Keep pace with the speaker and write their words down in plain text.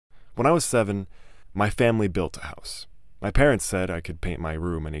When I was 7, my family built a house. My parents said I could paint my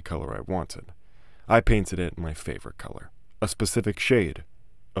room any color I wanted. I painted it my favorite color, a specific shade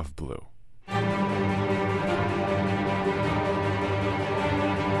of blue.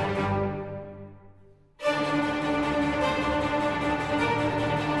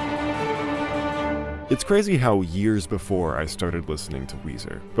 It's crazy how years before I started listening to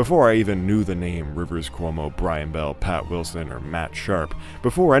Weezer, before I even knew the name Rivers Cuomo, Brian Bell, Pat Wilson, or Matt Sharp,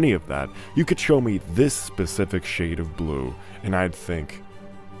 before any of that, you could show me this specific shade of blue, and I'd think,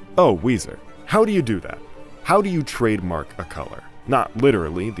 oh, Weezer. How do you do that? How do you trademark a color? Not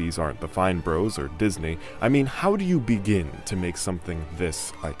literally, these aren't the Fine Bros or Disney. I mean, how do you begin to make something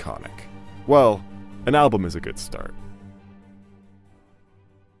this iconic? Well, an album is a good start.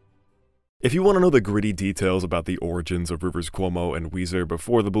 If you want to know the gritty details about the origins of Rivers Cuomo and Weezer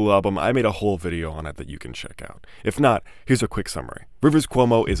before the Blue Album, I made a whole video on it that you can check out. If not, here's a quick summary. Rivers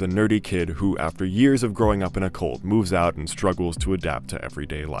Cuomo is a nerdy kid who, after years of growing up in a cult, moves out and struggles to adapt to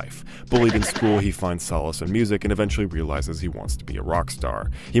everyday life. Bullied in school, he finds solace in music and eventually realizes he wants to be a rock star.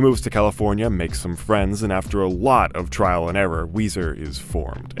 He moves to California, makes some friends, and after a lot of trial and error, Weezer is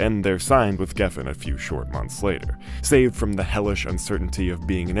formed, and they're signed with Geffen a few short months later. Saved from the hellish uncertainty of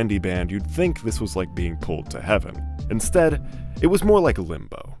being an indie band, you'd think this was like being pulled to heaven. Instead, it was more like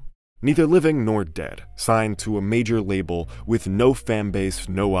limbo. Neither living nor dead, signed to a major label with no fan base,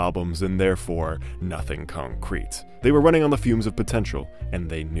 no albums, and therefore nothing concrete. They were running on the fumes of potential, and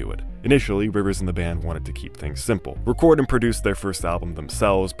they knew it. Initially, Rivers and the band wanted to keep things simple. Record and produce their first album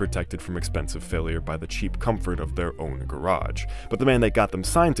themselves, protected from expensive failure by the cheap comfort of their own garage. But the man that got them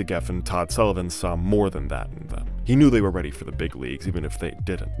signed to Geffen, Todd Sullivan, saw more than that in them. He knew they were ready for the big leagues, even if they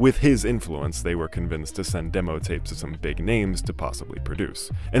didn't. With his influence, they were convinced to send demo tapes to some big names to possibly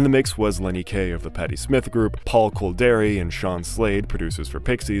produce. In the mix was Lenny Kaye of the Patti Smith Group, Paul Kolderi and Sean Slade, producers for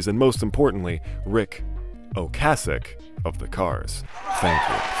Pixies, and most importantly, Rick Ocasek of the Cars. Thank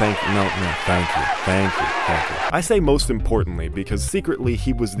you. Thank you. I say most importantly because secretly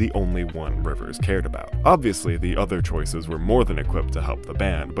he was the only one Rivers cared about. Obviously, the other choices were more than equipped to help the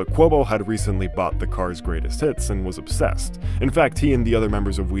band, but Cuomo had recently bought the Cars' greatest hits and was obsessed. In fact, he and the other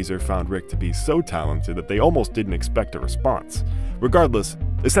members of Weezer found Rick to be so talented that they almost didn't expect a response. Regardless,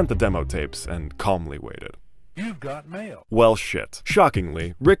 they sent the demo tapes and calmly waited. You've got mail. Well, shit.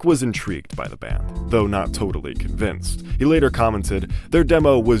 Shockingly, Rick was intrigued by the band, though not totally convinced. He later commented, their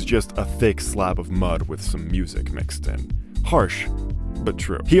demo was just a thick slab of mud with some music mixed in. Harsh, but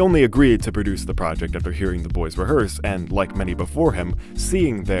true. He only agreed to produce the project after hearing the boys rehearse and, like many before him,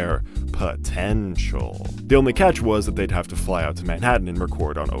 seeing their potential. The only catch was that they'd have to fly out to Manhattan and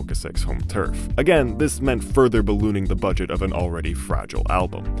record on Ocasek's home turf. Again, this meant further ballooning the budget of an already fragile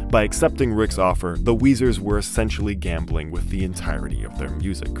album. By accepting Rick's offer, the Weezers were essentially gambling with the entirety of their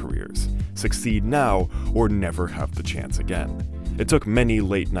music careers. Succeed now or never have the chance again. It took many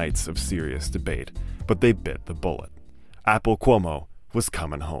late nights of serious debate, but they bit the bullet. Apple Cuomo was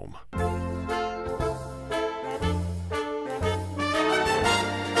coming home.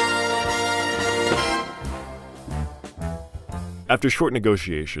 After short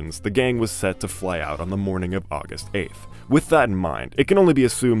negotiations, the gang was set to fly out on the morning of August 8th. With that in mind, it can only be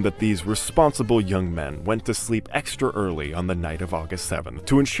assumed that these responsible young men went to sleep extra early on the night of August 7th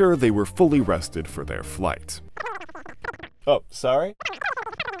to ensure they were fully rested for their flight. Oh, sorry?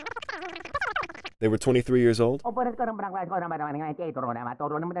 They were 23 years old?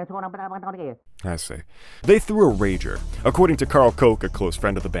 I see. They threw a rager. According to Carl Koch, a close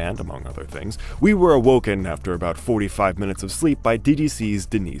friend of the band, among other things, we were awoken after about 45 minutes of sleep by DDC's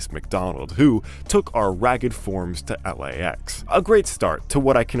Denise McDonald, who took our ragged forms to LAX. A great start to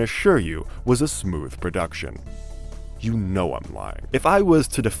what I can assure you was a smooth production. You know I'm lying. If I was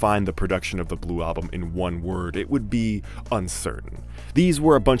to define the production of the Blue Album in one word, it would be uncertain. These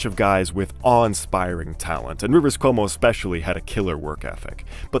were a bunch of guys with awe-inspiring talent, and Rivers Cuomo especially had a killer work ethic,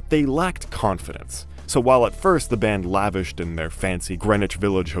 but they lacked confidence. So while at first the band lavished in their fancy Greenwich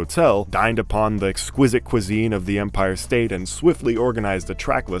Village hotel, dined upon the exquisite cuisine of the Empire State, and swiftly organized a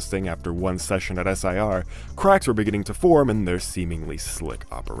track listing after one session at SIR, cracks were beginning to form in their seemingly slick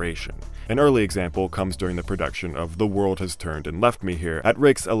operation. An early example comes during the production of The World Has Turned and Left Me Here at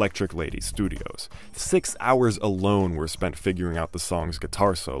Rick's Electric Lady Studios. 6 hours alone were spent figuring out the song's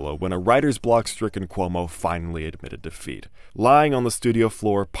guitar solo when a writer's block-stricken Cuomo finally admitted defeat. Lying on the studio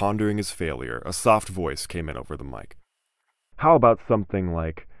floor pondering his failure, a soft voice came in over the mic. How about something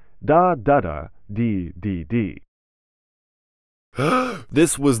like da da da dee dee dee?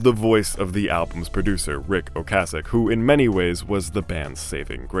 This was the voice of the album's producer, Rick Ocasek, who in many ways was the band's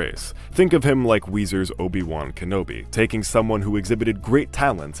saving grace. Think of him like Weezer's Obi-Wan Kenobi, taking someone who exhibited great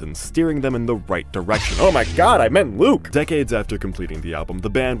talent and steering them in the right direction. Oh my god, I meant Luke! Decades after completing the album, the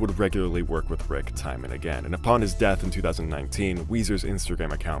band would regularly work with Rick time and again, and upon his death in 2019, Weezer's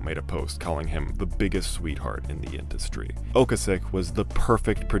Instagram account made a post calling him the biggest sweetheart in the industry. Ocasek was the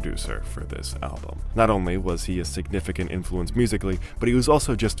perfect producer for this album. Not only was he a significant influence musically, but he was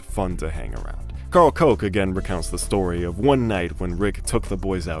also just fun to hang around. Carl Koch again recounts the story of one night when Rick took the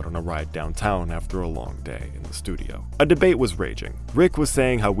boys out on a ride downtown after a long day in the studio. A debate was raging. Rick was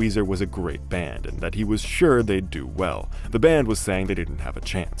saying how Weezer was a great band and that he was sure they'd do well. The band was saying they didn't have a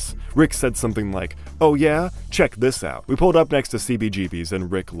chance. Rick said something like, "Oh yeah? Check this out." We pulled up next to CBGB's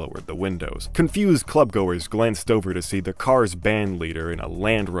and Rick lowered the windows. Confused clubgoers glanced over to see the car's band leader in a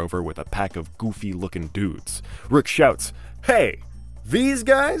Land Rover with a pack of goofy-looking dudes. Rick shouts, "Hey, these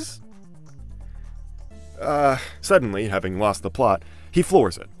guys?" Suddenly, having lost the plot, he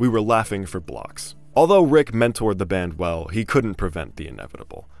floors it. We were laughing for blocks. Although Rick mentored the band well, he couldn't prevent the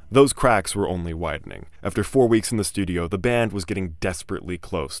inevitable. Those cracks were only widening. After 4 weeks in the studio, the band was getting desperately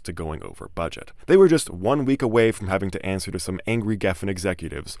close to going over budget. They were just 1 week away from having to answer to some angry Geffen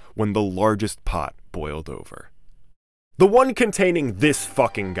executives when the largest pot boiled over. The one containing this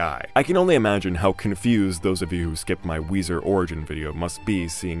fucking guy. I can only imagine how confused those of you who skipped my Weezer origin video must be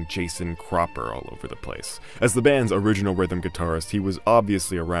seeing Jason Cropper all over the place. As the band's original rhythm guitarist, he was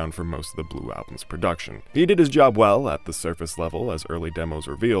obviously around for most of the Blue Album's production. He did his job well at the surface level, as early demos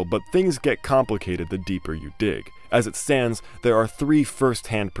reveal, but things get complicated the deeper you dig. As it stands, there are 3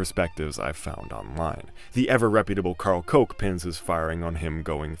 first-hand perspectives I've found online. The ever-reputable Carl Koch pins his firing on him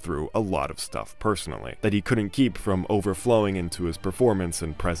going through a lot of stuff personally, that he couldn't keep from overflowing into his performance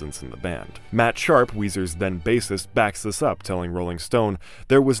and presence in the band. Matt Sharp, Weezer's then bassist, backs this up, telling Rolling Stone,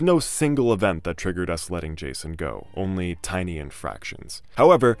 "There was no single event that triggered us letting Jason go, only tiny infractions."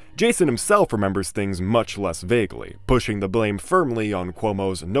 However, Jason himself remembers things much less vaguely, pushing the blame firmly on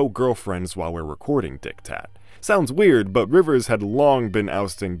Cuomo's "no girlfriends while we're recording" diktat. Sounds weird, but Rivers had long been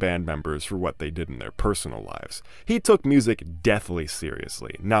ousting band members for what they did in their personal lives. He took music deathly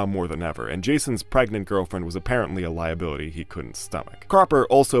seriously, now more than ever, and Jason's pregnant girlfriend was apparently a liability he couldn't stomach. Cropper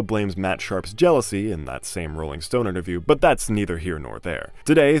also blames Matt Sharp's jealousy in that same Rolling Stone interview, but that's neither here nor there.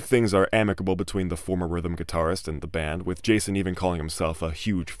 Today, things are amicable between the former rhythm guitarist and the band, with Jason even calling himself a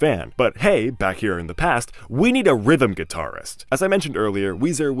huge fan. But hey, back here in the past, we need a rhythm guitarist. As I mentioned earlier,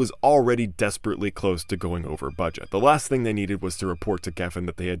 Weezer was already desperately close to going over budget. The last thing they needed was to report to Geffen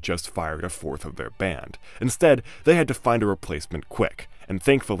that they had just fired a fourth of their band. Instead, they had to find a replacement quick, and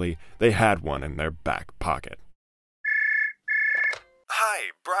thankfully, they had one in their back pocket. Hi,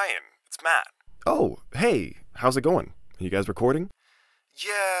 Brian. It's Matt. Oh, hey, how's it going? Are you guys recording?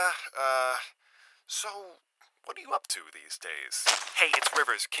 Yeah, so, what are you up to these days? Hey, it's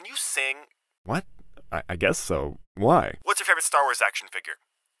Rivers. Can you sing? What? I guess so. Why? What's your favorite Star Wars action figure?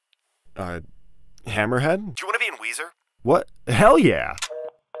 Hammerhead? Do you want to be in Weezer? What? Hell yeah!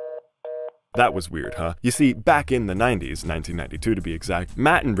 That was weird, huh? You see, back in the 90s, 1992 to be exact,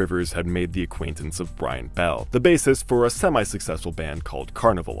 Matt and Rivers had made the acquaintance of Brian Bell, the bassist for a semi-successful band called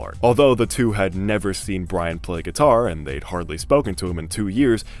Carnival Art. Although the two had never seen Brian play guitar and they'd hardly spoken to him in 2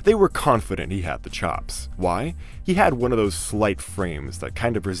 years, they were confident he had the chops. Why? He had one of those slight frames that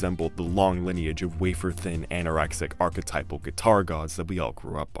kind of resembled the long lineage of wafer-thin, anorexic, archetypal guitar gods that we all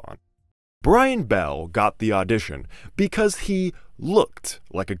grew up on. Brian Bell got the audition because he looked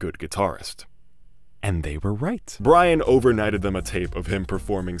like a good guitarist. And they were right. Brian overnighted them a tape of him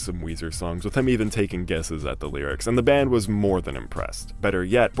performing some Weezer songs, with him even taking guesses at the lyrics, and the band was more than impressed. Better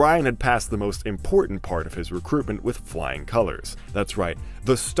yet, Brian had passed the most important part of his recruitment with flying colors. That's right,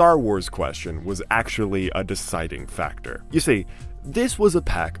 the Star Wars question was actually a deciding factor. You see, this was a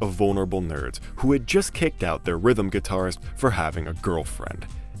pack of vulnerable nerds who had just kicked out their rhythm guitarist for having a girlfriend.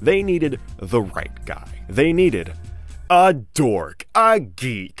 They needed the right guy. They needed a dork, a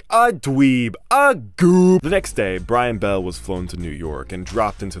geek, a dweeb, a goob. The next day, Brian Bell was flown to New York and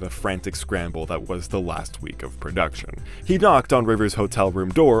dropped into the frantic scramble that was the last week of production. He knocked on Rivers' hotel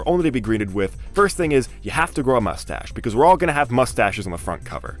room door only to be greeted with, "First thing is, you have to grow a mustache, because we're all gonna have mustaches on the front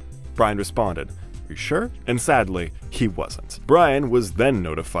cover." Brian responded, "You sure?" And sadly, he wasn't. Brian was then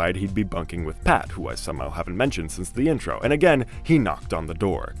notified he'd be bunking with Pat, who I somehow haven't mentioned since the intro, and again, he knocked on the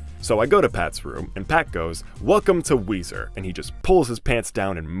door. So I go to Pat's room, and Pat goes, "Welcome to Weezer," and he just pulls his pants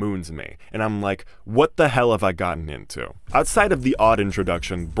down and moons me. And I'm like, what the hell have I gotten into? Outside of the odd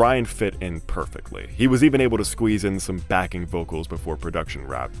introduction, Brian fit in perfectly. He was even able to squeeze in some backing vocals before production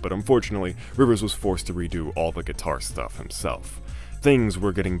wrap, but unfortunately, Rivers was forced to redo all the guitar stuff himself. Things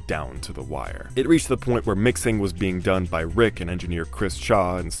were getting down to the wire. It reached the point where mixing was being done by Rick and engineer Chris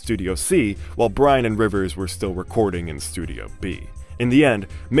Shaw in Studio C, while Brian and Rivers were still recording in Studio B. In the end,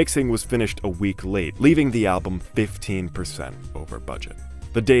 mixing was finished a week late, leaving the album 15% over budget.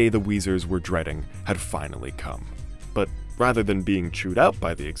 The day the Weezers were dreading had finally come. But rather than being chewed out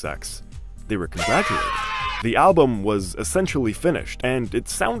by the execs, they were congratulated. The album was essentially finished, and it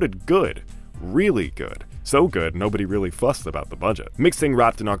sounded good. Really good. So good, nobody really fussed about the budget. Mixing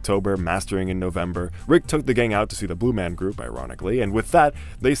wrapped in October, mastering in November. Rick took the gang out to see the Blue Man Group, ironically, and with that,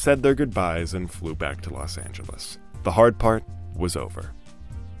 they said their goodbyes and flew back to Los Angeles. The hard part was over.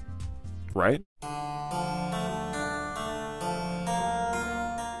 Right?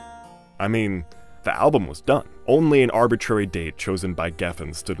 I mean, the album was done. Only an arbitrary date chosen by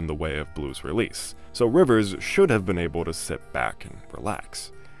Geffen stood in the way of Blue's release, so Rivers should have been able to sit back and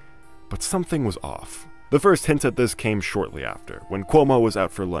relax. But something was off. The first hint at this came shortly after, when Cuomo was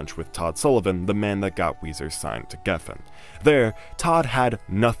out for lunch with Todd Sullivan, the man that got Weezer signed to Geffen. There, Todd had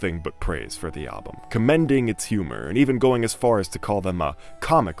nothing but praise for the album, commending its humor and even going as far as to call them a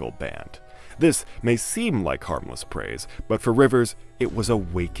comical band. This may seem like harmless praise, but for Rivers, it was a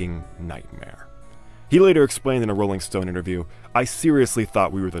waking nightmare. He later explained in a Rolling Stone interview, "I seriously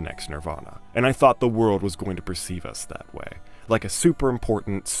thought we were the next Nirvana, and I thought the world was going to perceive us that way. Like a super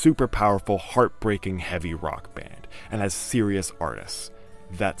important, super powerful, heartbreaking heavy rock band, and as serious artists.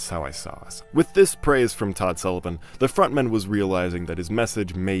 That's how I saw us." With this praise from Todd Sullivan, the frontman was realizing that his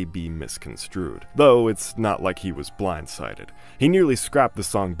message may be misconstrued, though it's not like he was blindsided. He nearly scrapped the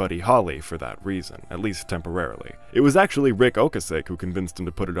song Buddy Holly for that reason, at least temporarily. It was actually Rick Ocasek who convinced him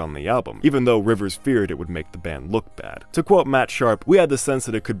to put it on the album, even though Rivers feared it would make the band look bad. To quote Matt Sharp, "We had the sense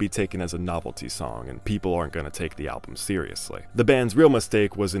that it could be taken as a novelty song, and people aren't going to take the album seriously." The band's real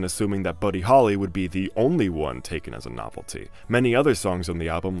mistake was in assuming that Buddy Holly would be the only one taken as a novelty. Many other songs on the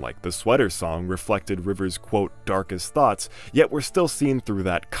album, like the Sweater song, reflected Rivers' quote darkest thoughts, yet were still seen through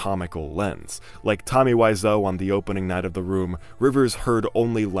that comical lens. Like Tommy Wiseau on the opening night of The Room, Rivers heard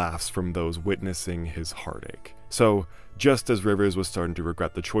only laughs from those witnessing his heartache. So, just as Rivers was starting to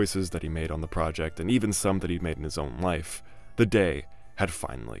regret the choices that he made on the project, and even some that he'd made in his own life, the day had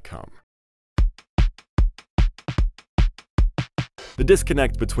finally come. The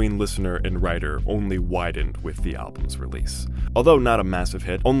disconnect between listener and writer only widened with the album's release. Although not a massive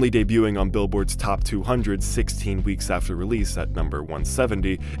hit, only debuting on Billboard's Top 200 16 weeks after release at number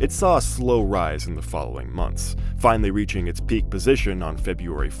 170, it saw a slow rise in the following months, finally reaching its peak position on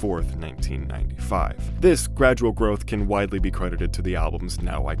February 4th, 1995. This gradual growth can widely be credited to the album's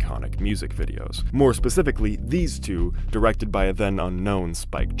now iconic music videos. More specifically, these two, directed by a then unknown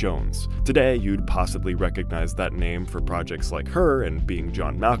Spike Jonze. Today, you'd possibly recognize that name for projects like Her and Being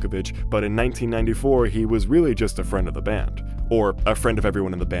John Malkovich, but in 1994 he was really just a friend of the band. Or a friend of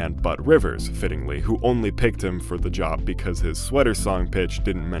everyone in the band but Rivers, fittingly, who only picked him for the job because his Sweater song pitch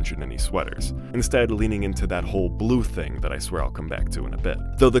didn't mention any sweaters, instead leaning into that whole Blue thing that I swear I'll come back to in a bit.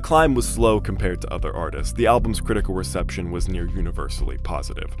 Though the climb was slow compared to other artists, the album's critical reception was near universally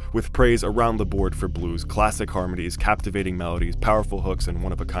positive, with praise around the board for Blue's classic harmonies, captivating melodies, powerful hooks, and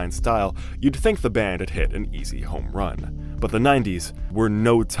one-of-a-kind style. You'd think the band had hit an easy home run. But the 90s were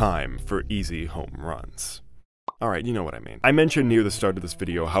no time for easy home runs. Alright, you know what I mean. I mentioned near the start of this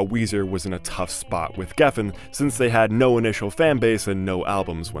video how Weezer was in a tough spot with Geffen since they had no initial fanbase and no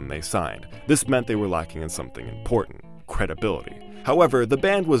albums when they signed. This meant they were lacking in something important: credibility. However, the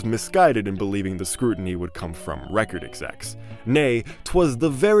band was misguided in believing the scrutiny would come from record execs. Nay, 'twas the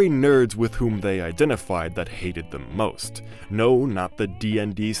very nerds with whom they identified that hated them most. No, not the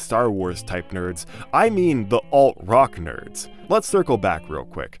D&D Star Wars type nerds, I mean the alt-rock nerds. Let's circle back real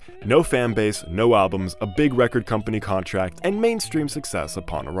quick. No fanbase, no albums, a big record company contract, and mainstream success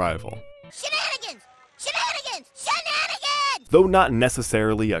upon arrival. Shenanigans! Shenanigans! Shenanigans! Though not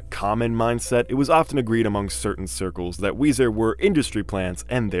necessarily a common mindset, it was often agreed among certain circles that Weezer were industry plants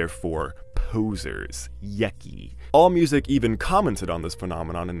and therefore posers. Yucky. AllMusic even commented on this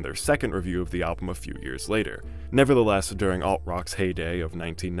phenomenon in their second review of the album a few years later. Nevertheless, during alt-rock's heyday of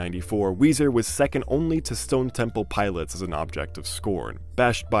 1994, Weezer was second only to Stone Temple Pilots as an object of scorn,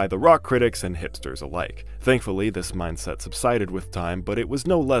 bashed by the rock critics and hipsters alike. Thankfully, this mindset subsided with time, but it was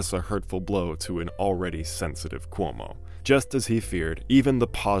no less a hurtful blow to an already sensitive Cuomo. Just as he feared, even the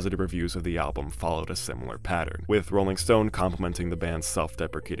positive reviews of the album followed a similar pattern, with Rolling Stone complimenting the band's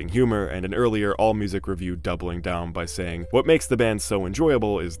self-deprecating humor and an earlier AllMusic review doubling down by saying, "What makes the band so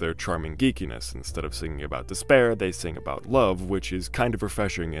enjoyable is their charming geekiness. Instead of singing about despair, they sing about love, which is kind of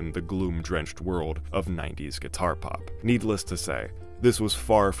refreshing in the gloom-drenched world of 90s guitar pop." Needless to say, this was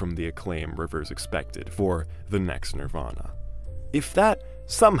far from the acclaim Rivers expected for the next Nirvana. If that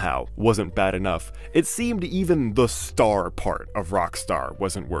somehow wasn't bad enough, it seemed even the star part of Rockstar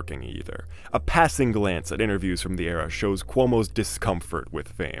wasn't working either. A passing glance at interviews from the era shows Cuomo's discomfort with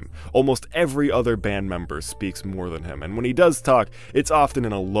fame. Almost every other band member speaks more than him, and when he does talk, it's often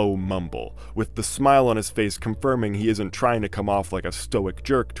in a low mumble, with the smile on his face confirming he isn't trying to come off like a stoic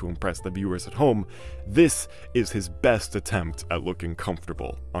jerk to impress the viewers at home. This is his best attempt at looking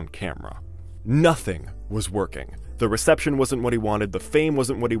comfortable on camera. Nothing was working. The reception wasn't what he wanted, the fame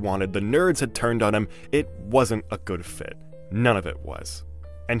wasn't what he wanted, the nerds had turned on him, it wasn't a good fit. None of it was.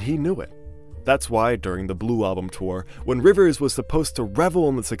 And he knew it. That's why, during the Blue Album tour, when Rivers was supposed to revel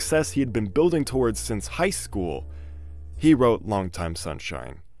in the success he had been building towards since high school, he wrote Longtime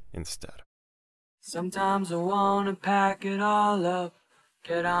Sunshine instead. Sometimes I wanna pack it all up,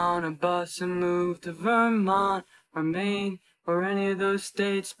 get on a bus and move to Vermont or Maine, or any of those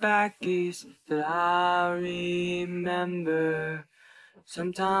states back east that I remember.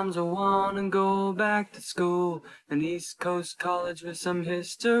 Sometimes I wanna go back to school, an East Coast college with some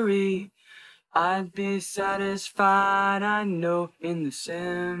history. I'd be satisfied, I know, in the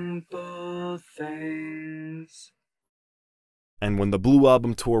simple things. And when the Blue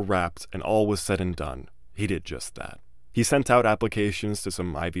Album tour wrapped and all was said and done, he did just that. He sent out applications to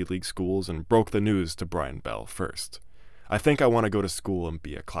some Ivy League schools and broke the news to Brian Bell first. "I think I want to go to school and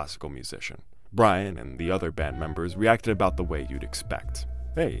be a classical musician." Brian and the other band members reacted about the way you'd expect.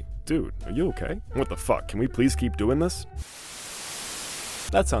 "Hey, dude, are you okay? What the fuck, can we please keep doing this?"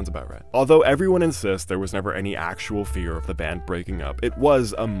 That sounds about right. Although everyone insists there was never any actual fear of the band breaking up, it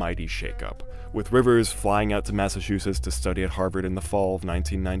was a mighty shakeup, with Rivers flying out to Massachusetts to study at Harvard in the fall of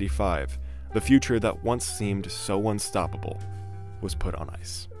 1995. The future that once seemed so unstoppable was put on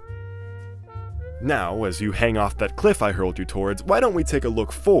ice. Now, as you hang off that cliff I hurled you towards, why don't we take a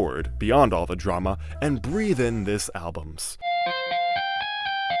look forward, beyond all the drama, and breathe in this album's.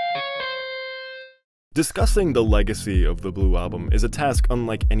 Discussing the legacy of the Blue Album is a task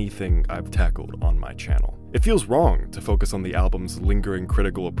unlike anything I've tackled on my channel. It feels wrong to focus on the album's lingering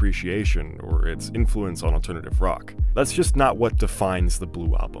critical appreciation or its influence on alternative rock. That's just not what defines the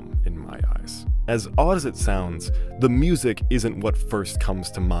Blue Album in my eyes. As odd as it sounds, the music isn't what first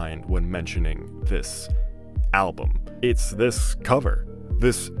comes to mind when mentioning this album. It's this cover.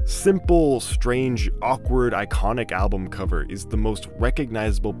 This simple, strange, awkward, iconic album cover is the most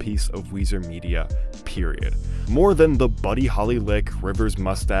recognizable piece of Weezer media, period. More than the Buddy Holly lick, Rivers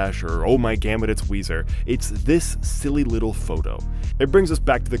mustache, or oh my gamut it's Weezer, it's this silly little photo. It brings us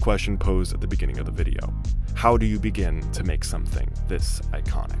back to the question posed at the beginning of the video. How do you begin to make something this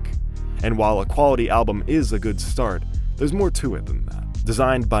iconic? And while a quality album is a good start, there's more to it than that.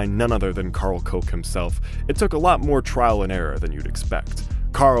 Designed by none other than Carl Koch himself, it took a lot more trial and error than you'd expect.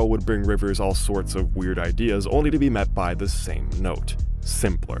 Carl would bring Rivers all sorts of weird ideas only to be met by the same note: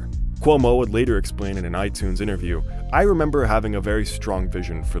 simpler. Cuomo would later explain in an iTunes interview, "I remember having a very strong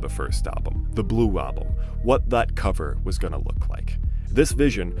vision for the first album, the Blue Album, what that cover was gonna look like. This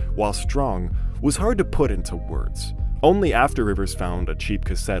vision, while strong, was hard to put into words. Only after Rivers found a cheap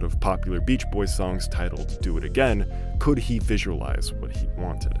cassette of popular Beach Boys songs titled Do It Again could he visualize what he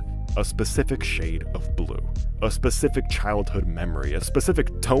wanted. A specific shade of blue, a specific childhood memory, a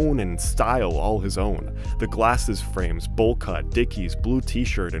specific tone and style all his own. The glasses frames, bowl cut, Dickies, blue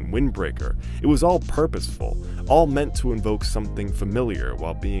t-shirt, and windbreaker. It was all purposeful, all meant to invoke something familiar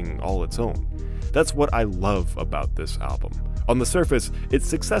while being all its own. That's what I love about this album. On the surface, its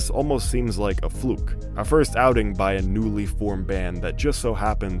success almost seems like a fluke, a first outing by a newly formed band that just so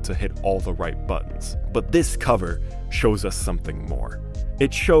happened to hit all the right buttons. But this cover shows us something more.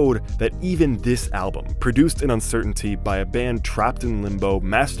 It showed that even this album, produced in uncertainty by a band trapped in limbo,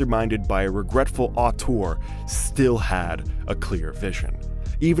 masterminded by a regretful auteur, still had a clear vision.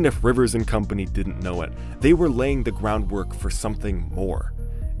 Even if Rivers and company didn't know it, they were laying the groundwork for something more.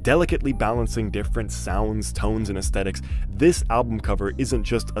 Delicately balancing different sounds, tones, and aesthetics, this album cover isn't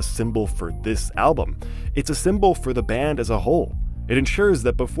just a symbol for this album, it's a symbol for the band as a whole. It ensures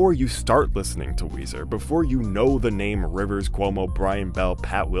that before you start listening to Weezer, before you know the name Rivers, Cuomo, Brian Bell,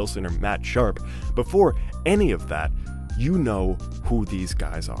 Pat Wilson, or Matt Sharp, before any of that, you know who these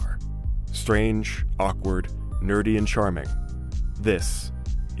guys are. Strange, awkward, nerdy, and charming. This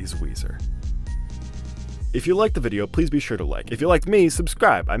is Weezer. If you liked the video, please be sure to like. If you liked me,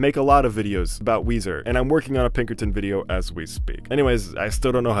 subscribe. I make a lot of videos about Weezer, and I'm working on a Pinkerton video as we speak. Anyways, I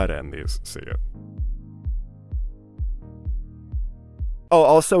still don't know how to end these. See ya. Oh,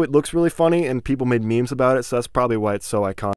 also, it looks really funny, and people made memes about it, so that's probably why it's so iconic.